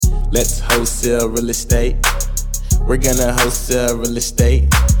Let's wholesale real estate. We're gonna wholesale real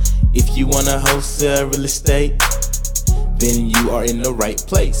estate. If you wanna wholesale real estate, then you are in the right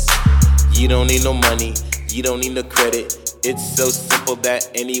place. You don't need no money, you don't need no credit. It's so simple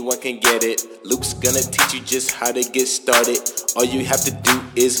that anyone can get it. Luke's gonna teach you just how to get started. All you have to do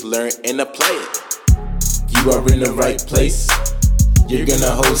is learn and apply it. You are in the right place. You're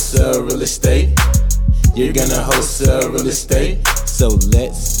gonna wholesale real estate. You're gonna wholesale real estate. So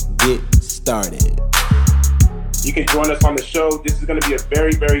let's get started. You can join us on the show. This is going to be a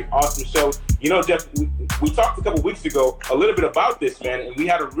very, very awesome show. You know, Jeff, we talked a couple weeks ago a little bit about this, man, and we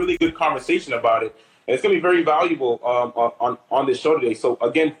had a really good conversation about it. And it's going to be very valuable on this show today. So,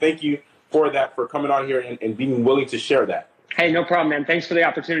 again, thank you for that, for coming on here and being willing to share that. Hey, no problem, man. Thanks for the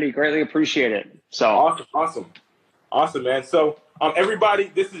opportunity. Greatly appreciate it. So Awesome, man. So, everybody,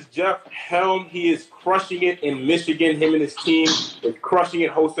 this is Jeff Helm. He is crushing it in Michigan. Him and his team is crushing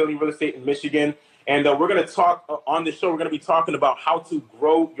it wholesaling real estate in Michigan. And we're going to talk on this show. We're going to be talking about how to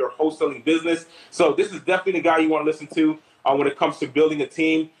grow your wholesaling business. So this is definitely the guy you want to listen to when it comes to building a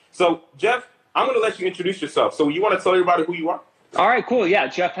team. So, Jeff, I'm going to let you introduce yourself. So you want to tell everybody who you are? All right, cool. Yeah,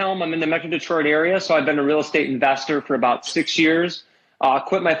 Jeff Helm. I'm in the Metro Detroit area. So I've been a real estate investor for about 6 years.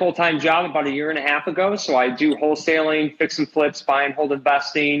 Quit my full-time job about 1.5 years ago. So I do wholesaling, fix and flips, buy and hold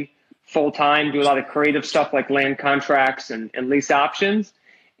investing full-time, do a lot of creative stuff like land contracts and lease options.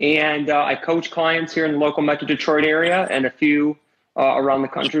 And I coach clients here in the local Metro Detroit area and a few around the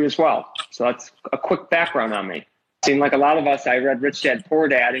country as well. So that's a quick background on me. Seemed like a lot of us, I read Rich Dad Poor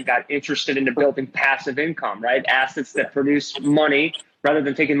Dad and got interested into building passive income, right? Assets that produce money rather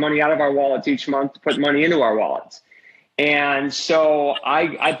than taking money out of our wallets each month to put money into our wallets. And so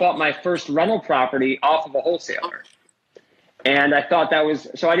I bought my first rental property off of a wholesaler. And I thought that was,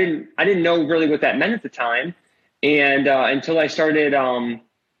 so I didn't know really what that meant at the time. And until I started,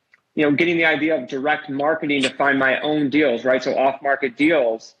 getting the idea of direct marketing to find my own deals, right? So off-market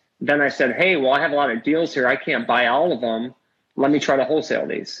deals. Then I said, hey, well, I have a lot of deals here. I can't buy all of them. Let me try to wholesale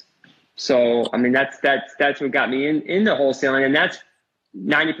these. So, I mean, that's what got me into wholesaling. And that's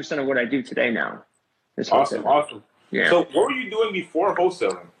 90% of what I do today now. Awesome. Yeah. So what were you doing before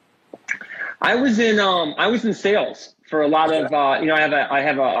wholesaling? I was in sales for a lot of, I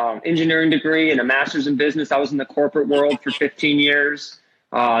have a engineering degree and a master's in business. I was in the corporate world for 15 years.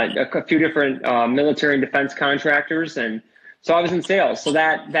 A few different military and defense contractors, and so I was in sales. So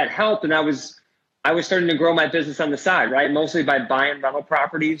that helped, and I was starting to grow my business on the side, right? Mostly by buying rental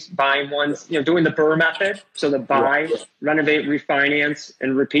properties, buying ones, doing the BRRRR method, so the buy, renovate, refinance,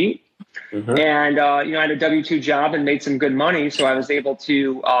 and repeat. Mm-hmm. And I had a W-2 job and made some good money, so I was able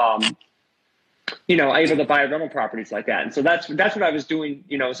to buy rental properties like that. And so that's what I was doing,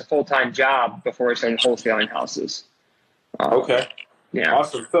 as a full-time job before I started wholesaling houses. Okay. Yeah.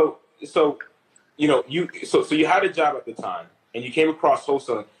 Awesome. So you had a job at the time and you came across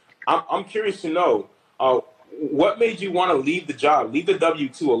wholesaling. I'm curious to know what made you want to leave the job, leave the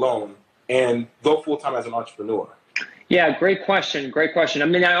W-2 alone, and go full time as an entrepreneur. Yeah, great question. I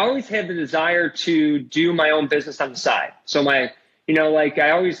mean, I always had the desire to do my own business on the side. So I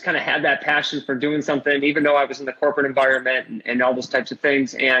always kind of had that passion for doing something, even though I was in the corporate environment and all those types of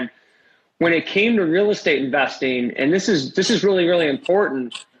things. And when it came to real estate investing, and this is really, really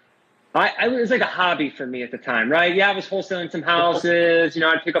important, it was like a hobby for me at the time, right? Yeah, I was wholesaling some houses,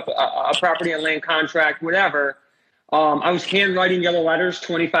 I'd pick up a property and land contract, whatever. I was handwriting yellow letters,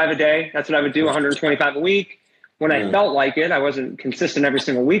 25 a day. That's what I would do, 125 a week. When I felt like it, I wasn't consistent every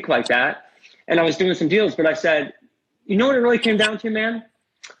single week like that. And I was doing some deals, but I said, you know what it really came down to, man?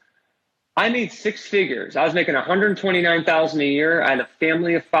 I made 6 figures. I was making $129,000 a year. I had a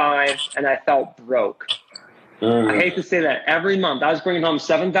family of 5, and I felt broke. I hate to say that. Every month, I was bringing home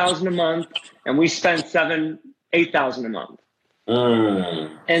 $7,000 a month, and we spent $8,000 a month.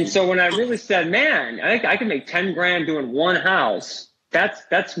 And so when I really said, man, I can make 10 grand doing one house.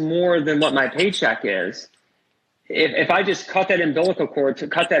 That's more than what my paycheck is. If I just cut that umbilical cord to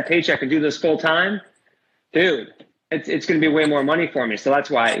cut that paycheck and do this full time, dude. It's going to be way more money for me. So that's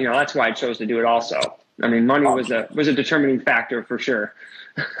why I chose to do it also. I mean, money was a determining factor for sure.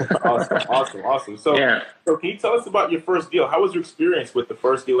 Awesome. So can you tell us about your first deal? How was your experience with the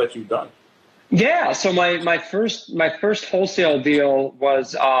first deal that you've done? Yeah. So my first wholesale deal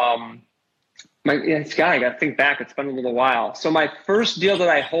was, I got to think back. It's been a little while. So my first deal that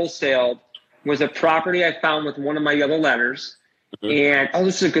I wholesaled was a property I found with one of my yellow letters. Mm-hmm. And,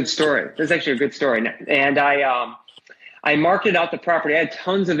 this is a good story. This is actually a good story. And I marketed out the property. I had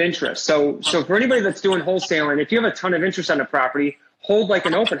tons of interest. So for anybody that's doing wholesaling, if you have a ton of interest on a property, hold like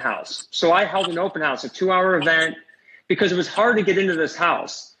an open house. So I held an open house, a 2-hour event, because it was hard to get into this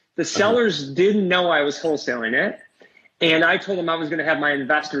house. The sellers didn't know I was wholesaling it. And I told them I was going to have my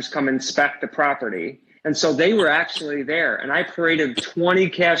investors come inspect the property. And so they were actually there. And I paraded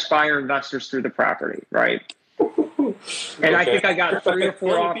 20 cash buyer investors through the property, right? And I think I got 3 or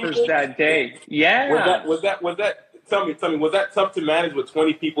 4 offers that day. Yeah. Was that? Tell me, was that tough to manage with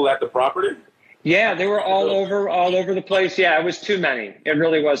 20 people at the property? Yeah, they were all over the place. Yeah, it was too many. It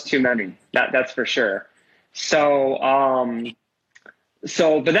really was too many. That's for sure. So,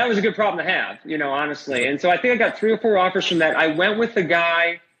 but that was a good problem to have, honestly. And so I think I got 3 or 4 offers from that. I went with the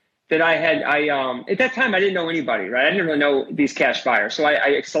guy that I had. At that time I didn't know anybody, right? I didn't really know these cash buyers. So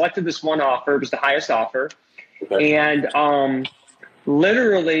I selected this one offer. It was the highest offer. Okay. And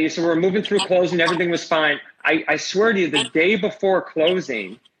literally, so we're moving through closing. Everything was fine. I swear to you, the day before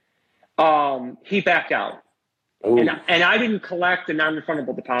closing, he backed out. And I didn't collect a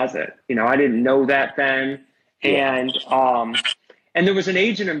non-refundable deposit. I didn't know that then. And there was an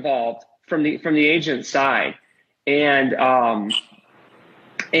agent involved from the agent side. And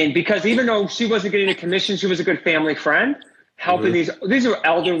because even though she wasn't getting a commission, she was a good family friend, helping these are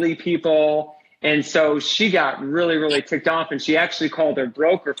elderly people. And so she got really, really ticked off, and she actually called her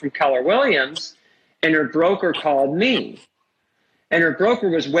broker from Keller Williams, and her broker called me. And her broker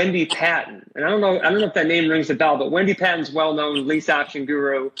was Wendy Patton. And I don't know if that name rings a bell, but Wendy Patton's well-known lease option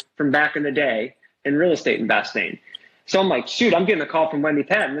guru from back in the day in real estate investing. So I'm like, shoot, I'm getting a call from Wendy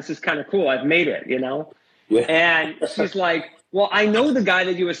Patton. This is kind of cool. I've made it, Yeah. And she's like, well, I know the guy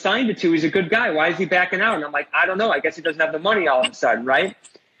that you assigned it to. He's a good guy. Why is he backing out? And I'm like, I don't know. I guess he doesn't have the money all of a sudden, right?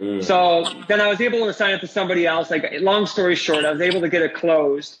 So then I was able to assign it to somebody else. Like, long story short, I was able to get it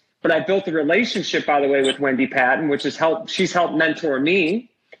closed. But I built a relationship, by the way, with Wendy Patton, which has she's helped mentor me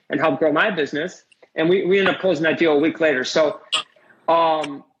and help grow my business. And we ended up closing that deal a week later. So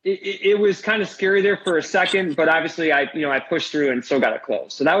it was kind of scary there for a second, but obviously I pushed through and still got it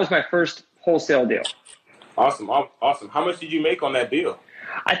closed. So that was my first wholesale deal. Awesome. How much did you make on that deal?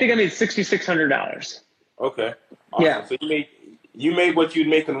 I think I made $6,600. Okay. Awesome. Yeah. So you made what you'd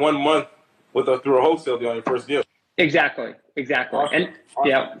make in 1 month through a wholesale deal on your first deal. Exactly. Awesome. And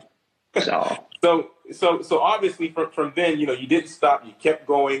yeah. So obviously from then, you didn't stop, you kept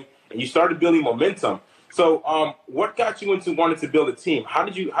going, and you started building momentum. So what got you into wanting to build a team? How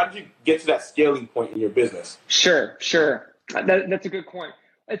did you get to that scaling point in your business? Sure. That's a good point.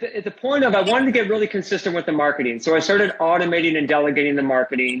 At the point of, I wanted to get really consistent with the marketing. So I started automating and delegating the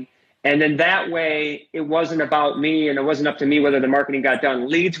marketing. And then that way it wasn't about me, and it wasn't up to me whether the marketing got done.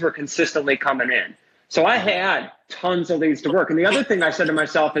 Leads were consistently coming in. So I had tons of leads to work. And the other thing I said to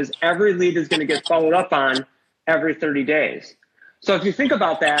myself is every lead is going to get followed up on every 30 days. So if you think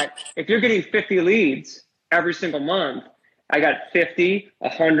about that, if you're getting 50 leads every single month, I got 50,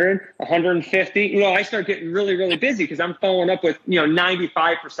 100, 150. I start getting really, really busy because I'm following up with,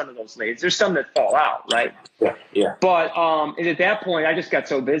 95% of those leads. There's some that fall out, right? Yeah. But and at that point, I just got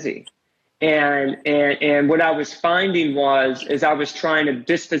so busy. And what I was finding is I was trying to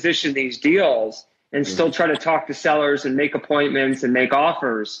disposition these deals and still try to talk to sellers and make appointments and make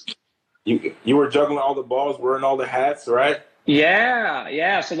offers. You were juggling all the balls, wearing all the hats, right?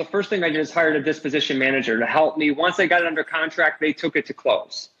 Yeah. So the first thing I did is hired a disposition manager to help me. Once I got it under contract, they took it to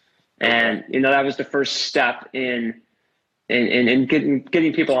close. And, that was the first step in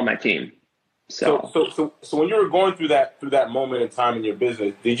getting people on my team. So when you were going through that moment in time in your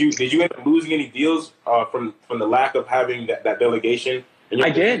business, did you end up losing any deals from the lack of having that delegation? I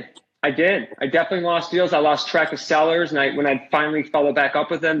did. I definitely lost deals. I lost track of sellers, and when I finally followed back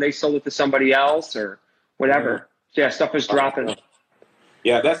up with them, they sold it to somebody else or whatever. Yeah, stuff was dropping.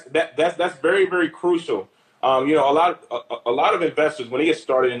 Yeah, that's very, very crucial. A lot of investors, when they get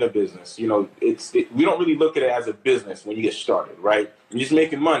started in a business, we don't really look at it as a business when you get started, right? You're just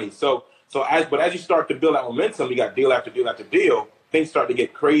making money. But as you start to build that momentum, you got deal after deal after deal, things start to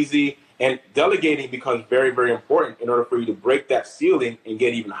get crazy. And delegating becomes very, very important in order for you to break that ceiling and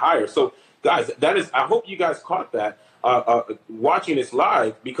get even higher. So, guys, I hope you guys caught that watching this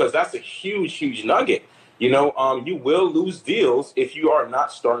live, because that's a huge, huge nugget. You will lose deals if you are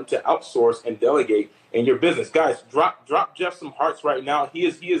not starting to outsource and delegate in your business. Guys, drop Jeff some hearts right now. He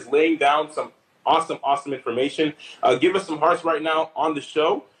is laying down some awesome information. Give us some hearts right now on the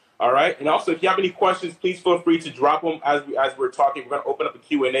show. All right. And also, if you have any questions, please feel free to drop them as we're talking. We're going to open up a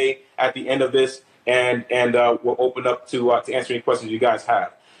Q&A at the end of this, and we'll open up to answer any questions you guys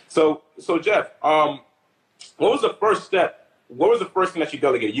have. So Jeff, what was the first step? What was the first thing that you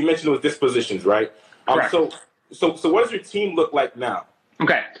delegated? You mentioned it was dispositions, right? Correct. So what does your team look like now?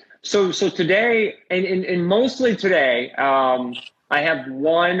 Okay. So today, and mostly today, I have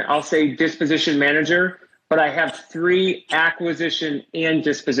one, I'll say, disposition manager. but I have 3 acquisition and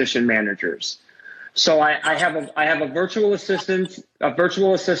disposition managers. So I have a virtual assistant,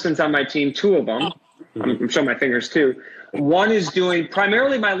 on my team, 2 of them. I'm showing my fingers too. One is doing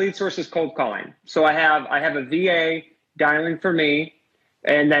primarily my lead source is cold calling. So I have a VA dialing for me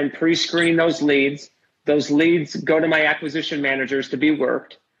and then pre-screening those leads. Those leads go to my acquisition managers to be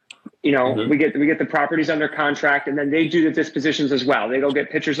worked. We get the properties under contract, and then they do the dispositions as well. They go get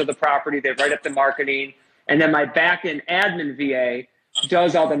pictures of the property, they write up the marketing, and then my back-end admin VA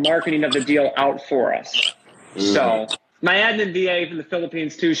does all the marketing of the deal out for us. So my admin VA from the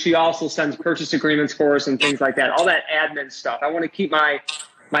Philippines too, she also sends purchase agreements for us and things like that, all that admin stuff. I want to keep my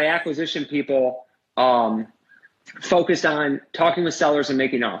acquisition people focused on talking with sellers and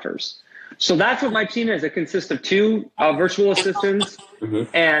making offers. So that's what my team is. It consists of 2 virtual assistants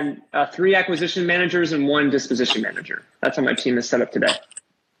and 3 acquisition managers and 1 disposition manager. That's how my team is set up today.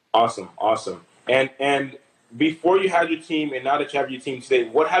 Awesome. And before you had your team and now that you have your team today,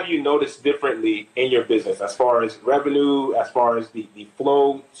 what have you noticed differently in your business as far as revenue, as far as the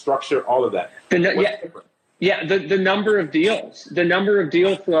flow, structure, all of that? The number of deals. The number of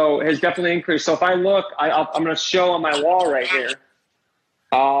deal flow has definitely increased. So if I look, I'm going to show on my wall right here.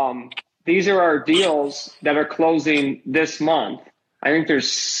 These are our deals that are closing this month. I think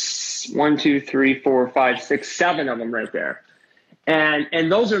there's 1, 2, 3, 4, 5, 6, 7 of them right there.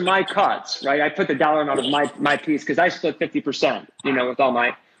 And those are my cuts, right? I put the dollar amount of my piece because I split 50%, with all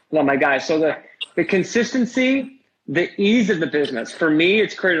my guys. So the consistency, the ease of the business, for me,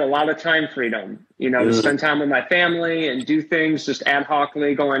 it's created a lot of time freedom, to spend time with my family and do things just ad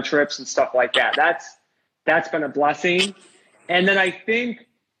hocly, go on trips and stuff like that. That's been a blessing. And then I think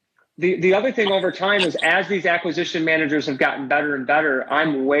the other thing over time is as these acquisition managers have gotten better and better,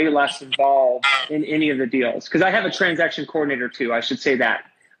 I'm way less involved in any of the deals because I have a transaction coordinator too. I should say that.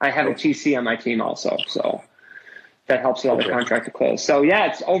 I have a TC on my team also. So that helps with all the contract to close. So yeah,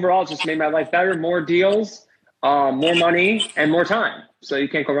 it's overall just made my life better, more deals, more money and more time. So you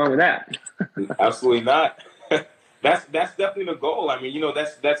can't go wrong with that. Absolutely not. That's definitely the goal. I mean,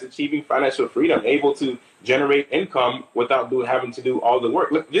 that's achieving financial freedom, able to generate income without having to do all the work.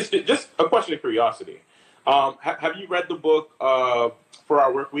 Look, just a question of curiosity. Have you read the book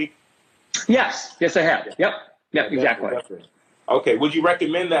 4-Hour Workweek? Yes, I have. Yep, exactly. Definitely. Okay, would you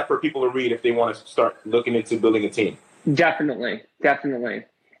recommend that for people to read if they want to start looking into building a team? Definitely.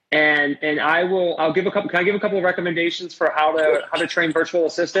 And I'll give a couple. Can I give a couple of recommendations for how to train virtual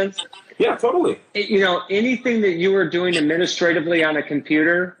assistants? Yeah, totally. Anything that you are doing administratively on a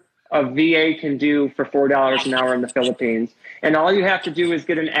computer, a VA can do for $4 an hour in the Philippines. And all you have to do is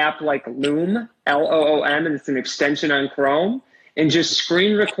get an app like Loom, Loom, and it's an extension on Chrome, and just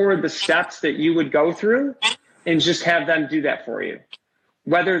screen record the steps that you would go through and just have them do that for you.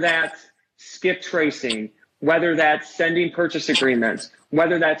 Whether that's skip tracing, whether that's sending purchase agreements,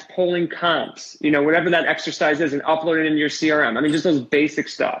 whether that's pulling comps, whatever that exercise is and upload it into your CRM. I mean, just those basic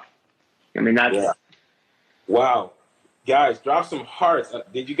stuff. I mean, that's... Yeah. Wow. Guys, drop some hearts.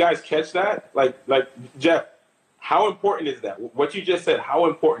 Did you guys catch that? Like Jeff, how important is that? What you just said, how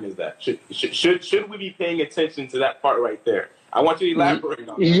important is that? Should we be paying attention to that part right there? I want you to elaborate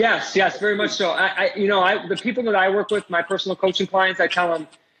on that. Yes, very much so. The people that I work with, my personal coaching clients, I tell them,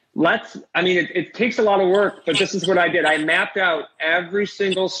 it takes a lot of work, but this is what I did. I mapped out every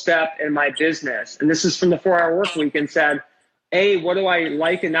single step in my business, and this is from the 4-Hour Workweek, and said, what do I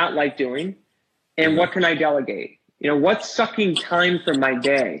like and not like doing? And what can I delegate? What's sucking time from my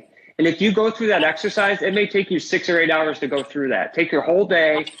day? And if you go through that exercise, it may take you 6 or 8 hours to go through that. Take your whole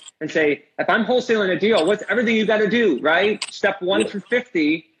day and say, if I'm wholesaling a deal, what's everything you got to do, right? Step 1 through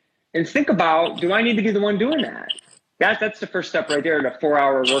 50, and think about, do I need to be the one doing that? That's the first step right there in a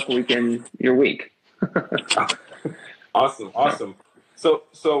 4-hour work week in your week. Awesome.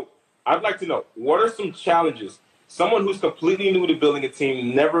 So I'd like to know, what are some challenges? Someone who's completely new to building a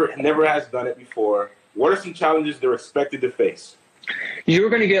team, never has done it before. What are some challenges they're expected to face? You're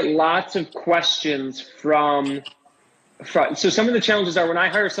going to get lots of questions from so some of the challenges are when I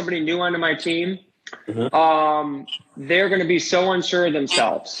hire somebody new onto my team, they're going to be so unsure of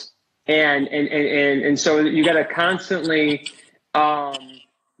themselves. And so you got to constantly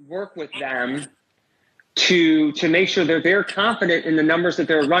work with them to make sure that they're confident in the numbers that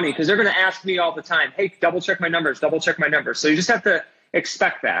they're running, because they're going to ask me all the time, hey, double check my numbers. So you just have to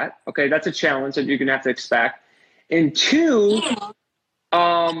expect that. Okay, that's a challenge that you're going to have to expect. And 2,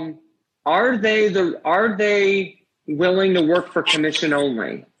 are they willing to work for commission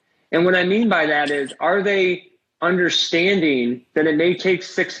only? And what I mean by that is, are they understanding that it may take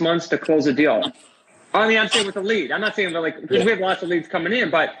 6 months to close a deal? I mean, I'm saying with a lead. I'm not saying because we have lots of leads coming in,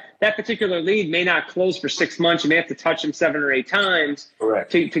 but that particular lead may not close for 6 months. You may have to touch them 7 or 8 times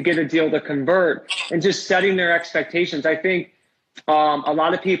to get a deal to convert, and just setting their expectations. I think a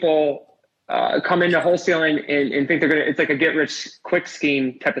lot of people come into wholesaling and think it's like a get rich quick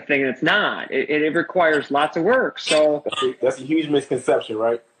scheme type of thing, and it's not. It requires lots of work. So that's a huge misconception,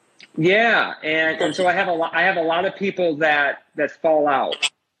 right? Yeah, and so I have a lot of people that fall out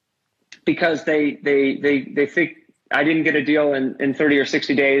because they think I didn't get a deal in 30 or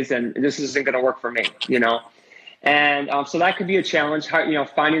 60 days, and this isn't going to work for me, And so that could be a challenge,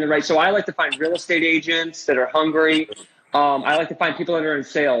 finding the right. So I like to find real estate agents that are hungry. I like to find people that are in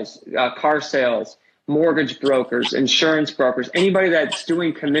sales, car sales, mortgage brokers, insurance brokers. Anybody that's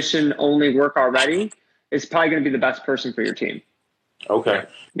doing commission-only work already is probably going to be the best person for your team. Okay.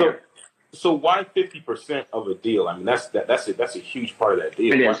 So why 50% of a deal? I mean, that's a huge part of that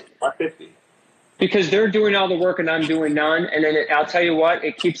deal. It is. Why 50? Because they're doing all the work and I'm doing none. And then I'll tell you what,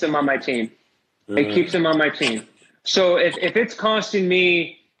 it keeps them on my team. It keeps them on my team. So if it's costing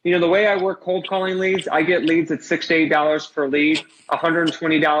me, the way I work cold calling leads, I get leads at $6 to $8 per lead,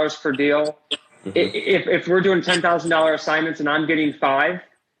 $120 per deal. If we're doing $10,000 assignments and I'm getting 5,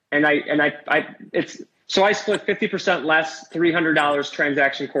 so I split 50% less, $300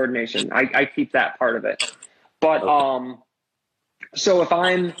 transaction coordination. I keep that part of it. But so if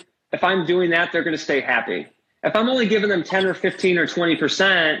I'm doing that, they're going to stay happy. If I'm only giving them 10 or 15 or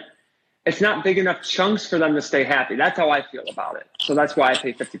 20%, it's not big enough chunks for them to stay happy. That's how I feel about it. So that's why I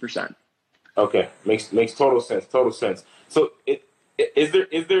pay 50%. Okay, makes total sense. Total sense. So has there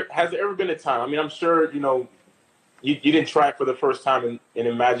ever been a time? I mean, I'm sure you didn't try it for the first time, and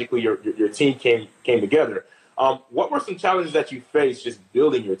then magically your team came together. What were some challenges that you faced just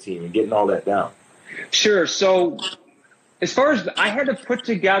building your team and getting all that down? Sure. So as far as I had to put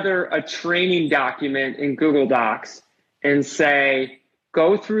together a training document in Google Docs and say,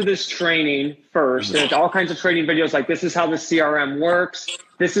 go through this training first. There's all kinds of training videos like this is how the CRM works.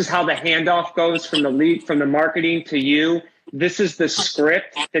 This is how the handoff goes from the marketing to you. This is the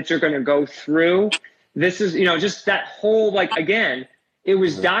script that you're going to go through. This is, just that whole, again, it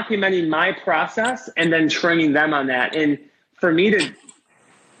was documenting my process and then training them on that. And for me to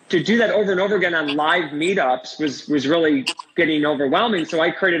do that over and over again on live meetups was really getting overwhelming. So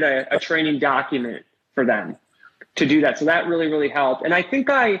I created a training document for them to do that. So that really, really helped. And I think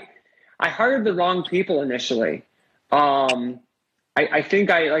I hired the wrong people initially. I think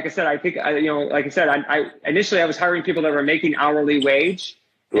initially I was hiring people that were making hourly wage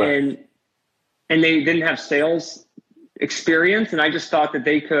and they didn't have sales experience. And I just thought that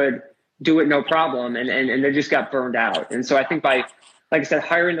they could do it no problem. And they just got burned out. And so I think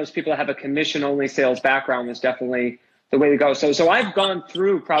hiring those people that have a commission only sales background was definitely the way to go. So I've gone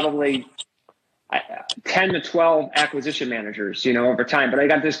through probably 10 to 12 acquisition managers, over time. But I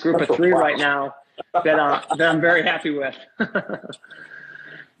got this group of 3 right now that I'm very happy with.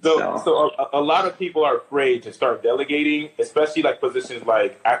 So a lot of people are afraid to start delegating, especially positions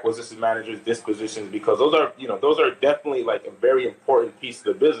like acquisition managers, dispositions, because those are definitely a very important piece of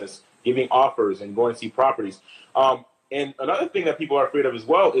the business, giving offers and going to see properties. And another thing that people are afraid of as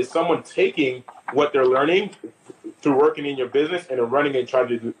well is someone taking what they're learning through working in your business and then running and trying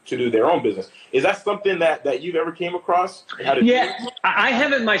to do their own business. Is that something that you've ever came across? Yeah, I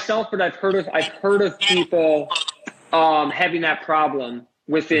haven't myself, but I've heard of people having that problem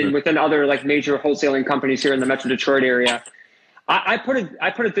within other major wholesaling companies here in the Metro Detroit area. I put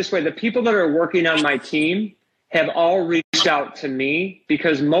it this way: the people that are working on my team have all reached out to me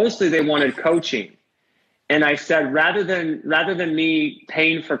because mostly they wanted coaching. And I said, rather than me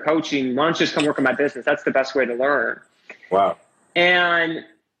paying for coaching, why don't you just come work on my business? That's the best way to learn. Wow. And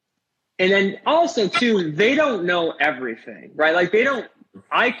then also too, they don't know everything, right?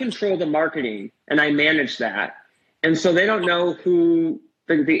 I control the marketing and I manage that. And so they don't know who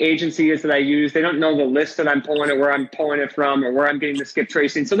the agency is that I use. They don't know the list that I'm pulling it, where I'm pulling it from, or where I'm getting the skip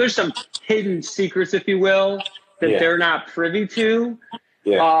tracing. So there's some hidden secrets, if you will, that they're not privy to.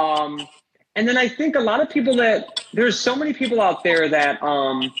 Yeah. And then I think a lot of people there's so many people out there that,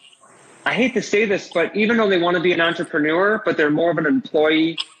 I hate to say this, but even though they want to be an entrepreneur, but they're more of an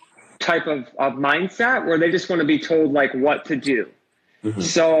employee type of mindset where they just want to be told what to do. Mm-hmm.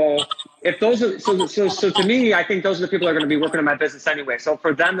 So if those are, so to me, I think those are the people that are going to be working on my business anyway. So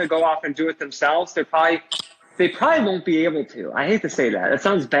for them to go off and do it themselves, they probably won't be able to. I hate to say that. It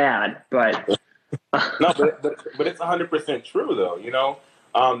sounds bad, but. No, but it's 100% true though,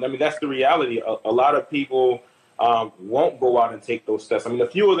 I mean, that's the reality. A lot of people won't go out and take those steps. I mean, a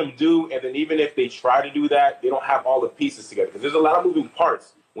few of them do, and then even if they try to do that, they don't have all the pieces together because there's a lot of moving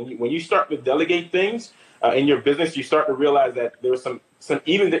parts. When you start to delegate things, in your business, you start to realize that there's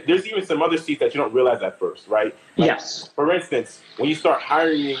there's even some other seats that you don't realize at first, right? Like, yes. For instance, when you start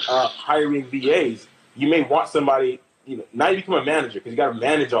hiring VAs, you may want somebody, now you become a manager because you got to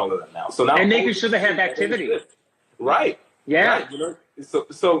manage all of them now. So now and making sure they have activity. Right. Yeah. Right.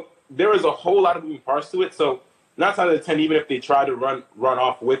 So there is a whole lot of moving parts to it. So 9 times out of 10, even if they try to run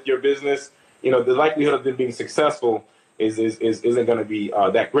off with your business, the likelihood of them being successful isn't going to be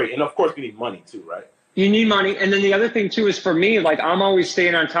that great. And of course, we need money too, right? You need money. And then the other thing too is for me, like I'm always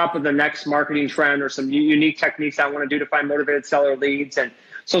staying on top of the next marketing trend or some unique techniques I want to do to find motivated seller leads. And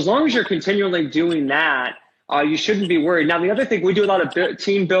so as long as you're continually doing that, you shouldn't be worried. Now, the other thing, we do a lot of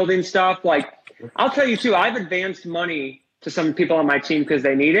team building stuff. Like I'll tell you too, I've advanced money to some people on my team because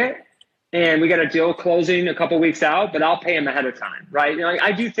they need it. And we got a deal closing a couple weeks out, but I'll pay them ahead of time, right?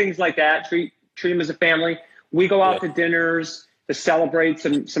 I do things like that, treat them as a family. We go out to dinners to celebrate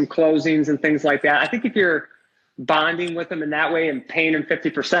some closings and things like that. I think if you're bonding with them in that way and paying them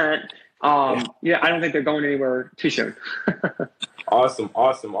 50%, I don't think they're going anywhere too soon. Awesome.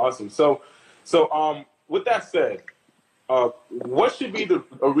 So with that said, what should be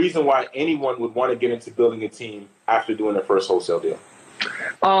a reason why anyone would want to get into building a team after doing their first wholesale deal?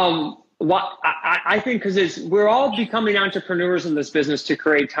 I think because we're all becoming entrepreneurs in this business to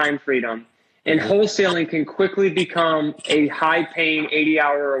create time freedom. And wholesaling can quickly become a high-paying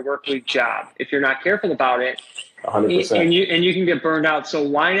 80-hour work week job if you're not careful about it. 100%. And you can get burned out. So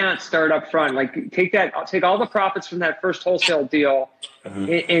why not start up front? Like take all the profits from that first wholesale deal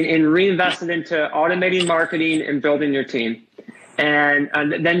and reinvest it into automating marketing and building your team. And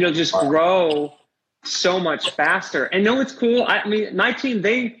then you'll just grow so much faster. And it's cool. I mean, my team,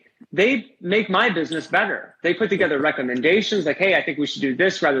 they make my business better. They put together recommendations like, hey, I think we should do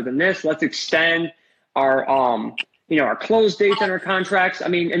this rather than this. Let's extend our, our close dates on our contracts. I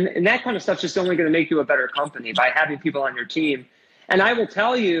mean, and that kind of stuff's just only going to make you a better company by having people on your team. And I will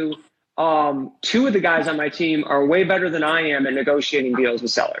tell you, 2 of the guys on my team are way better than I am at negotiating deals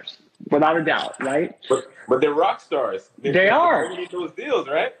with sellers, without a doubt, right? But they're rock stars. They are. They need those deals,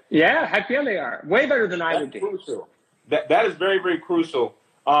 right? Yeah, heck yeah, they are. Way better than I would be. Crucial. That is very, very crucial.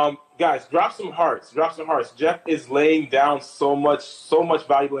 Guys, drop some hearts. Jeff is laying down so much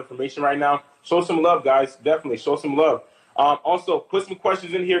valuable information right now. Show some love, guys. Definitely show some love. Also, put some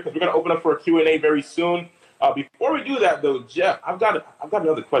questions in here because we're going to open up for a Q&A very soon. Before we do that, though, Jeff, I've got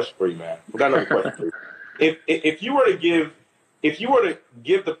another question for you, man. I've got another question for you. If you were to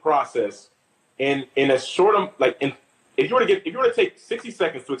give the process in a short, if you were to take 60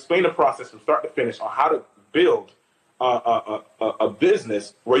 seconds to explain the process from start to finish on how to build a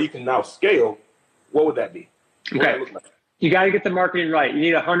business where you can now scale, what would that be? Okay. You got to get the marketing right. You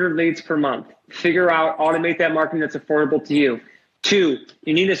need 100 leads per month. Figure out, automate that marketing that's affordable to you. 2,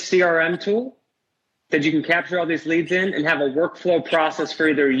 you need a CRM tool that you can capture all these leads in and have a workflow process for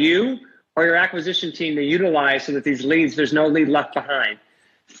either you or your acquisition team to utilize so that these leads, there's no lead left behind.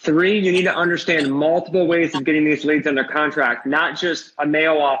 3, you need to understand multiple ways of getting these leads under contract, not just a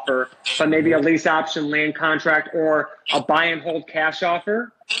mail offer, but maybe a lease option land contract or a buy and hold cash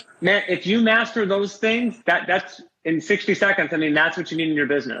offer. Man, if you master those things, that's in 60 seconds. I mean, that's what you need in your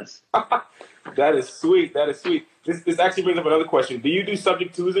business. That is sweet. This actually brings up another question. Do you do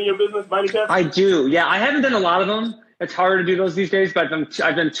subject twos in your business by any chance? I do. Yeah, I haven't done a lot of them. It's harder to do those these days, but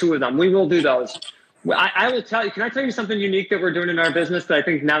I've done 2 of them. We will do those. I will tell you, can I tell you something unique that we're doing in our business that I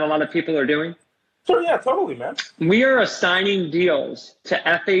think not a lot of people are doing? Sure, yeah, totally, man. We are assigning deals to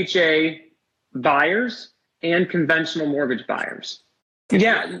FHA buyers and conventional mortgage buyers.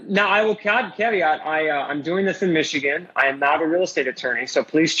 Yeah, now I will caveat, I'm doing this in Michigan. I am not a real estate attorney, so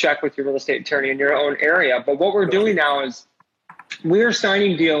please check with your real estate attorney in your own area. But what we're doing now is we are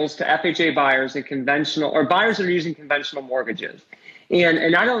signing deals to FHA buyers and buyers that are using conventional mortgages.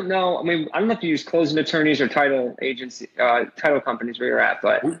 And I don't know, I don't know if you use closing attorneys or title agency, title companies where you're at,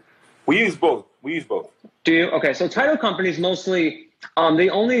 but we use both. Do you? Okay, so title companies mostly, they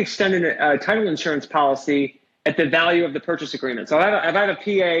only extend a title insurance policy at the value of the purchase agreement. So if I have a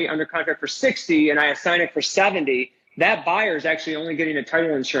PA under contract for 60 and I assign it for 70, that buyer is actually only getting a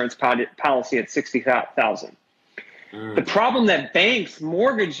title insurance policy at $60,000. The problem that banks,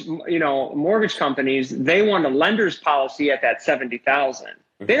 mortgage companies, they want a lender's policy at that $70,000.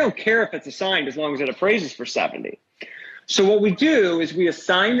 They don't care if it's assigned as long as it appraises for 70. So what we do is we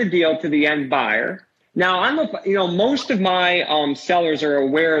assign the deal to the end buyer. Now, most of my sellers are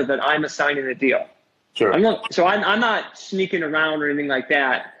aware that I'm assigning the deal. Sure. I'm not sneaking around or anything like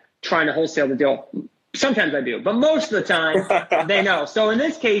that, trying to wholesale the deal. Sometimes I do, but most of the time they know. So in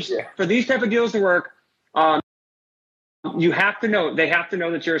this case, for these type of deals to work, you have to know, they have to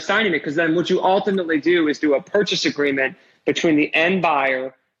know that you're assigning it, because then what you ultimately do is do a purchase agreement between the end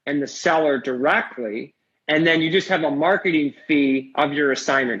buyer and the seller directly, and then you just have a marketing fee of your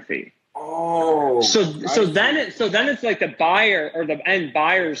assignment fee. Oh, so then it's like the buyer or the end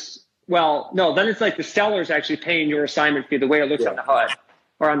buyer's. Well, no, then it's like the seller's actually paying your assignment fee the way it looks on the HUD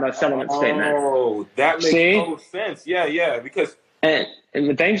or on the settlement statement. Oh, that makes total sense. Yeah, because and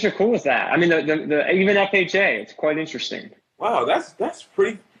the banks are cool with that. I mean, the even FHA, it's quite interesting. Wow, that's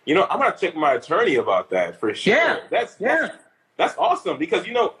pretty. You know, I'm gonna check my attorney about that for sure. Yeah, that's awesome, because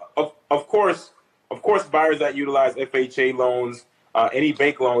of course buyers that utilize FHA loans, any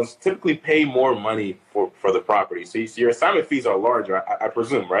bank loans, typically pay more money for the property. So your assignment fees are larger, I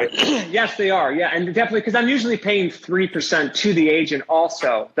presume, right? Yes, they are. Yeah, and definitely, because I'm usually paying 3% to the agent,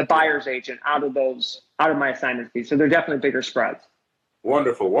 also the buyer's agent, out of my assignment fees. So they're definitely bigger spreads.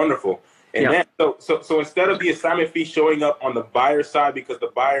 Wonderful. And then, so instead of the assignment fee showing up on the buyer's side, because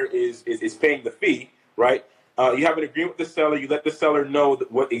the buyer is paying the fee, right? You have an agreement with the seller. You let the seller know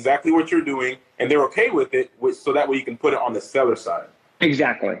exactly what you're doing, and they're okay with it, so that way you can put it on the seller side.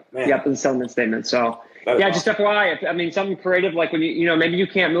 Exactly. Man. Yep, in the settlement statement. So just FYI, I mean, something creative, like when maybe you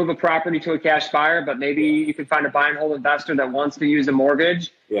can't move a property to a cash buyer, but maybe you can find a buy and hold investor that wants to use a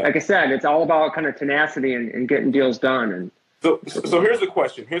mortgage. Yeah. Like I said, it's all about kind of tenacity and getting deals done. And so here's the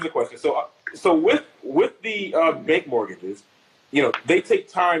question. So with the bank mortgages, they take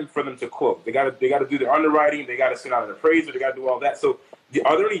time for them to close. They got to do their underwriting. They got to send out an appraiser. They got to do all that. So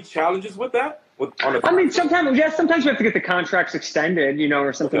are there any challenges with that? I mean, sometimes you have to get the contracts extended,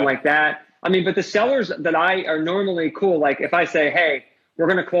 or something like that. I mean, but the sellers that are normally cool. Like if I say, hey, we're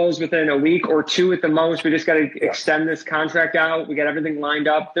going to close within a week or two at the most, we just got to extend this contract out. We got everything lined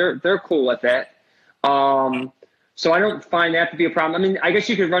up. They're cool with it. So I don't find that to be a problem. I mean, I guess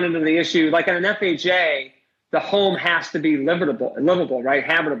you could run into the issue, like on an FHA, the home has to be livable, right?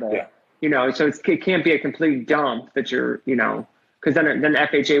 Habitable, so it can't be a complete dump that you're, because then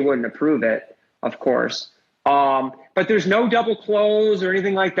FHA wouldn't approve it, of course. But there's no double close or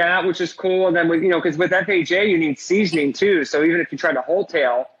anything like that, which is cool. And then, because with FHA, you need seasoning too. So even if you try to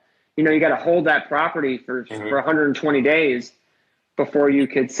wholesale, you got to hold that property for 120 days before you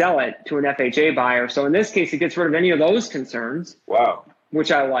could sell it to an FHA buyer. So in this case, it gets rid of any of those concerns. Wow.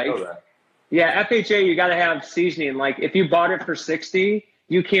 Which I like. Yeah, FHA, you got to have seasoning. Like if you bought it for 60,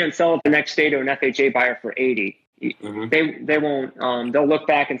 you can't sell it the next day to an FHA buyer for 80. They won't. They'll look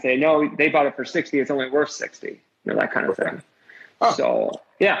back and say, no, they bought it for 60. It's only worth 60. That kind of thing. Huh. So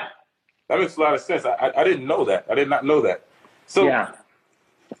yeah, that makes a lot of sense. I didn't know that. I did not know that. So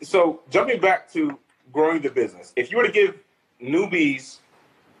So jumping back to growing the business, if you were to give newbies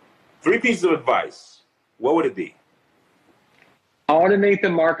 3 pieces of advice, what would it be? Automate the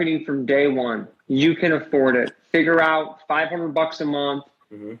marketing from day one. You can afford it. Figure out $500 a month.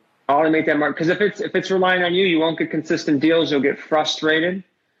 Automate that market, because if it's relying on you, you won't get consistent deals. You'll get frustrated.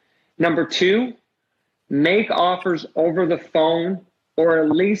 Number 2, make offers over the phone, or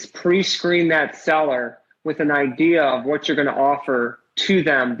at least pre-screen that seller with an idea of what you're going to offer to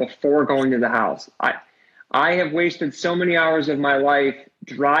them before going to the house. I have wasted so many hours of my life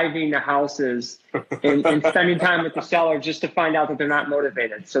driving to houses and spending time with the seller just to find out that they're not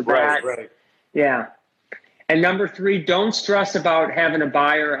motivated. So yeah. And number 3, don't stress about having a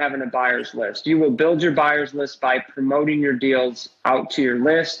buyer or having a buyer's list. You will build your buyer's list by promoting your deals out to your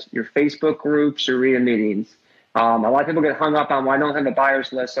list, your Facebook groups, your RIA meetings. A lot of people get hung up on, well, I don't have a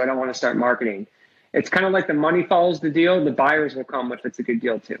buyer's list, so I don't want to start marketing. It's kind of like the money follows the deal. The buyers will come if it's a good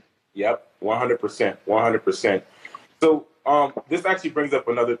deal too. Yep, 100%. So this actually brings up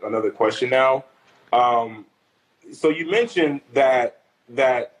another question now. So you mentioned that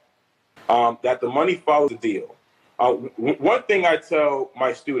the money follows the deal. One thing I tell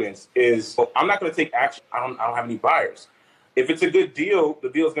my students is, I'm not going to take action. I don't have any buyers. If it's a good deal, the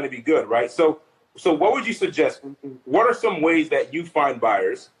deal is going to be good, right? So what would you suggest? What are some ways that you find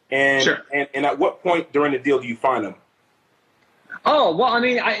buyers, and at what point during the deal do you find them? Oh, well, I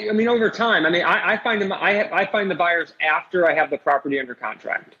mean, over time. I find them. I find the buyers after I have the property under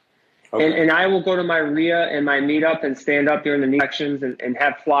contract. Okay. And I will go to my RIA and my meetup and stand up during the sections and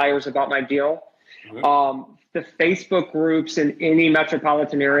have flyers about my deal. The Facebook groups in any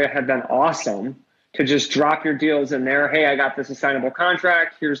metropolitan area have been awesome to just drop your deals in there. Hey, I got this assignable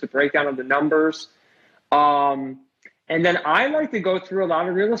contract. Here's the breakdown of the numbers. And then I like to go through a lot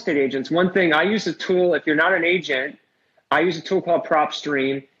of real estate agents. One thing, I use a tool, if you're not an agent, I use a tool called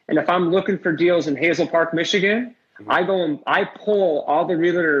PropStream. And if I'm looking for deals in Hazel Park, Michigan, I go and I pull all the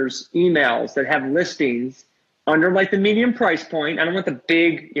realtors' emails that have listings under like the medium price point. I don't want the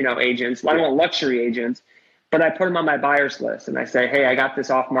big, agents. I don't want luxury agents. but I put them on my buyer's list and I say, hey, I got this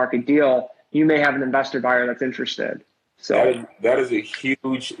off-market deal. You may have an investor buyer that's interested. So that is a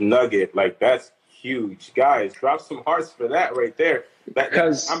huge nugget. Like, that's huge. Guys, drop some hearts for that right there.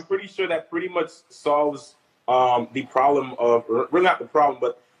 Because I'm pretty sure that pretty much solves the problem of, or really not the problem,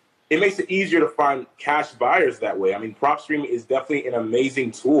 but it makes it easier to find cash buyers that way. I mean, PropStream is definitely an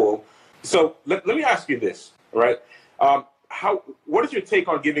amazing tool. So let me ask you this, right? What is your take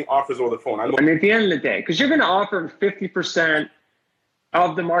on giving offers over the phone? I mean, at the end of the day, because you're going to offer 50%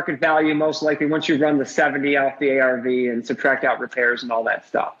 of the market value, most likely, once you run the 70 off the ARV and subtract out repairs and all that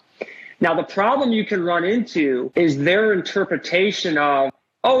stuff. Now, the problem you can run into is their interpretation of,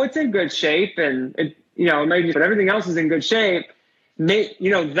 oh, it's in good shape, and maybe, but everything else is in good shape.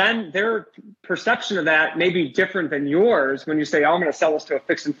 Then their perception of that may be different than yours when you say, oh, I'm going to sell this to a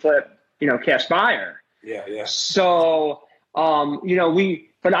fix and flip, cash buyer. Yeah. So,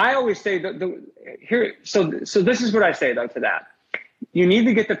 but I always say so this is what I say though to that. You need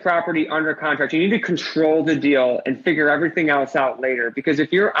to get the property under contract. You need to control the deal and figure everything else out later. Because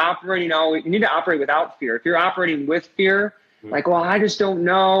if you're operating you need to operate without fear. If you're operating with fear, like, well, I just don't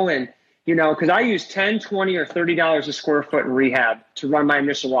know. And, because I use $10, $20, or $30 a square foot in rehab to run my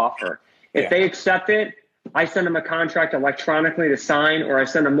initial offer. If they accept it, I send them a contract electronically to sign, or I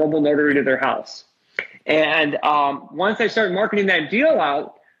send a mobile notary to their house. And once I start marketing that deal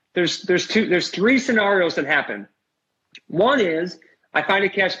out, there's three scenarios that happen. One is I find a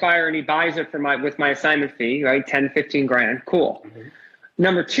cash buyer and he buys it with my assignment fee, right? 10, 15 grand. Cool. Mm-hmm.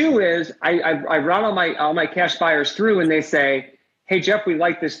 Number two is I run all my cash buyers through and they say, hey, Jeff, we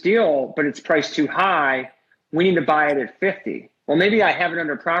like this deal, but it's priced too high. We need to buy it at 50. Well, maybe I have it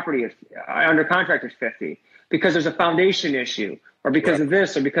under contract at 50 because there's a foundation issue, or because of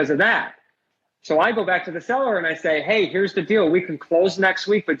this, or because of that. So I go back to the seller and I say, hey, here's the deal. We can close next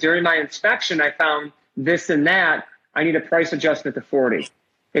week, but during my inspection, I found this and that. I need a price adjustment to 40.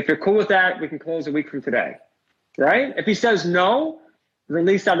 If you're cool with that, we can close a week from today, right? If he says no,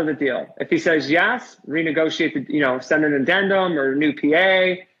 release out of the deal. If he says yes, renegotiate send an addendum or a new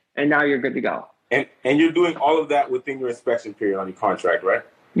PA, and now you're good to go. And you're doing all of that within your inspection period on your contract, right?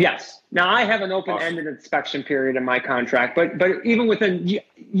 Yes. Now I have an open-ended inspection period in my contract, but even within,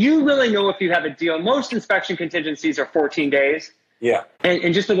 you really know if you have a deal. Most inspection contingencies are 14 days. Yeah.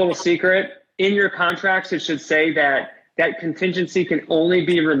 And just a little secret, in your contracts, it should say that contingency can only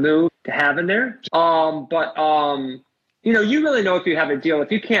be removed to have in there. You really know if you have a deal.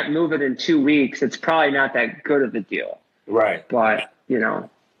 If you can't move it in 2 weeks, it's probably not that good of a deal. Right. But,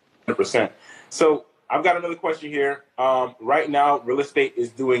 100%. So I've got another question here. Right now, real estate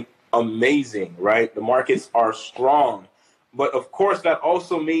is doing amazing, right? The markets are strong. But, of course, that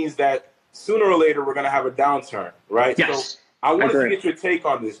also means that sooner or later we're going to have a downturn, right? Yes. So I want to get your take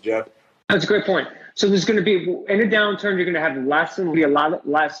on this, Jeff. That's a great point. So there's going to be, in a downturn, you're going to have a lot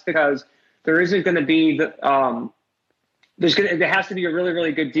less because there isn't going to be there has to be a really,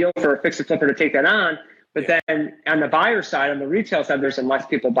 really good deal for a fix and flipper to take that on. But then on the buyer side, on the retail side, there's less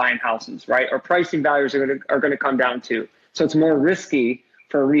people buying houses, right? Or pricing values are going to come down too. So it's more risky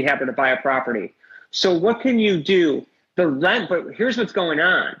for a rehabber to buy a property. So what can you do? But here's what's going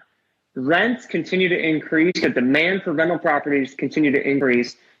on. Rents continue to increase. The demand for rental properties continue to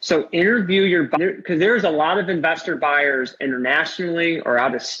increase. So interview your buyer, because there's a lot of investor buyers internationally or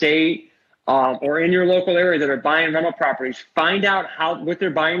out of state or in your local area that are buying rental properties. Find out what their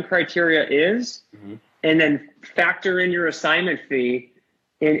buying criteria is, and then factor in your assignment fee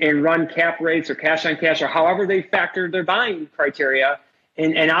and run cap rates or cash on cash or however they factor their buying criteria.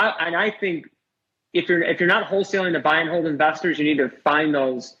 And I think if you're not wholesaling to buy and hold investors, you need to find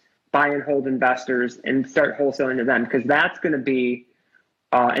those buy and hold investors and start wholesaling to them, because that's going to be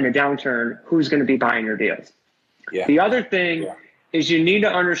in a downturn, who's going to be buying your deals. Yeah. The other thing is you need to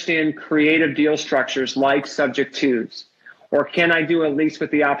understand creative deal structures like subject twos, or can I do a lease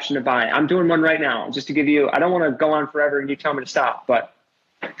with the option to buy? I'm doing one right now, just to give you, I don't want to go on forever and you tell me to stop, but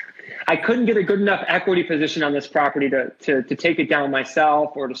I couldn't get a good enough equity position on this property to take it down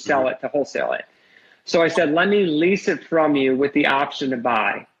myself or to sell it, to wholesale it. So I said, let me lease it from you with the option to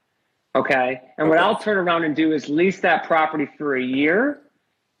buy. Okay. And what I'll turn around and do is lease that property for a year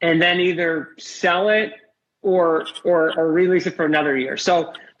and then either sell it or release it for another year.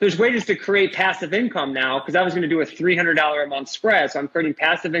 So there's ways to create passive income now, because I was going to do a $300 a month spread. So I'm creating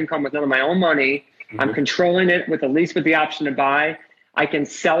passive income with none of my own money. I'm controlling it with a lease with the option to buy. I can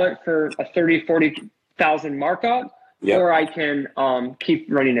sell it for a 30, 40,000 markup, or I can keep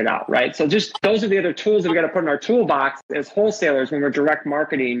running it out, right? So just those are the other tools that we got to put in our toolbox as wholesalers when we're direct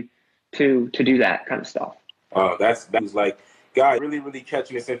marketing to do that kind of stuff. That's like guys, really, really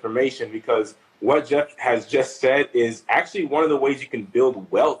catching this information, because what Jeff has just said is actually one of the ways you can build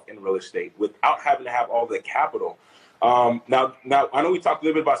wealth in real estate without having to have all the capital. Now, I know we talked a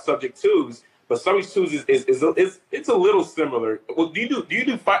little bit about subject twos, but subject twos is it's a little similar. Well, do you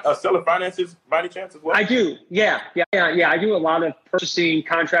do seller finances by any chance as well? I do. Yeah. I do a lot of purchasing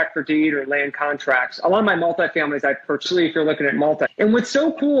contract for deed or land contracts. A lot of my multifamilies I purchase, if you're looking at multi. And what's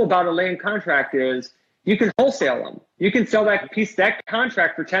so cool about a land contract is you can wholesale them. You can sell that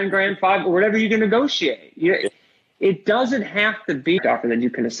contract for 10 grand, 5, or whatever you can negotiate. It doesn't have to be offer that you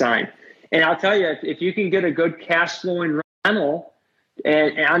can assign. And I'll tell you, if you can get a good cash flowing rental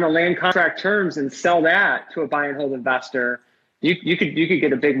and on the land contract terms and sell that to a buy and hold investor, you could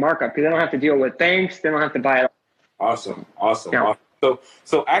get a big markup, because they don't have to deal with banks. They don't have to buy it. Awesome. Yeah.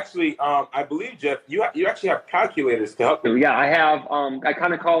 So actually, I believe, Jeff, you actually have calculators to help you. Yeah, I have. I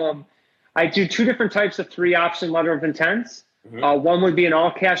kind of call them. I do 2 different types of 3-option letter of intents. Mm-hmm. One would be an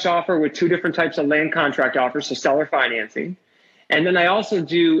all cash offer with 2 different types of land contract offers, so seller financing. And then I also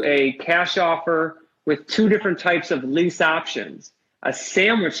do a cash offer with 2 different types of lease options. A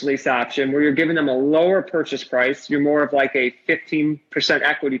sandwich lease option where you're giving them a lower purchase price. You're more of like a 15%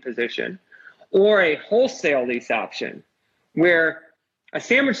 equity position, or a wholesale lease option where a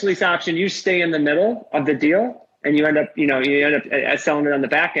sandwich lease option, you stay in the middle of the deal and you end up selling it on the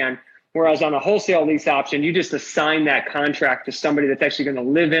back end. Whereas on a wholesale lease option, you just assign that contract to somebody that's actually going to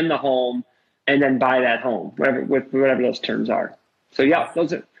live in the home and then buy that home, whatever those terms are. So yeah,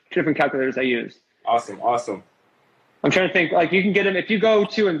 those are 2 different calculators I use. Awesome. I'm trying to think, like, you can get them if you go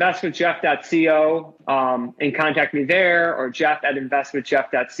to investwithjeff.co and contact me there, or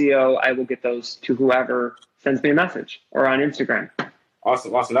jeff@investwithjeff.co. I will get those to whoever sends me a message, or on Instagram.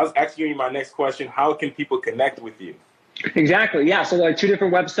 Awesome. That was actually my next question. How can people connect with you? Exactly. Yeah. So like 2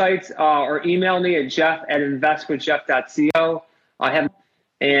 different websites, or email me at jeff@investwithjeff.co. And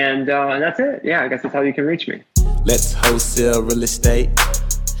that's it. Yeah, I guess that's how you can reach me. Let's wholesale real estate.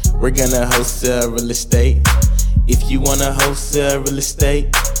 We're gonna wholesale real estate. If you wanna wholesale real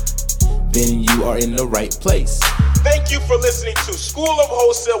estate, then you are in the right place. Thank you for listening to School of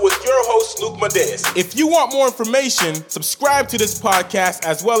Wholesale with your host, Luke Madeus. If you want more information, subscribe to this podcast,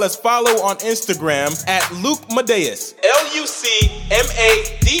 as well as follow on Instagram at Luke Madeus. LucMadeus.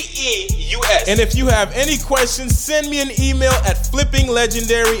 And if you have any questions, send me an email at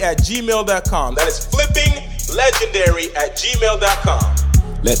flippinglegendary@gmail.com. That is flippinglegendary@gmail.com.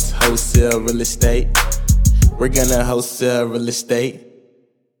 Let's wholesale real estate. We're gonna wholesale real estate.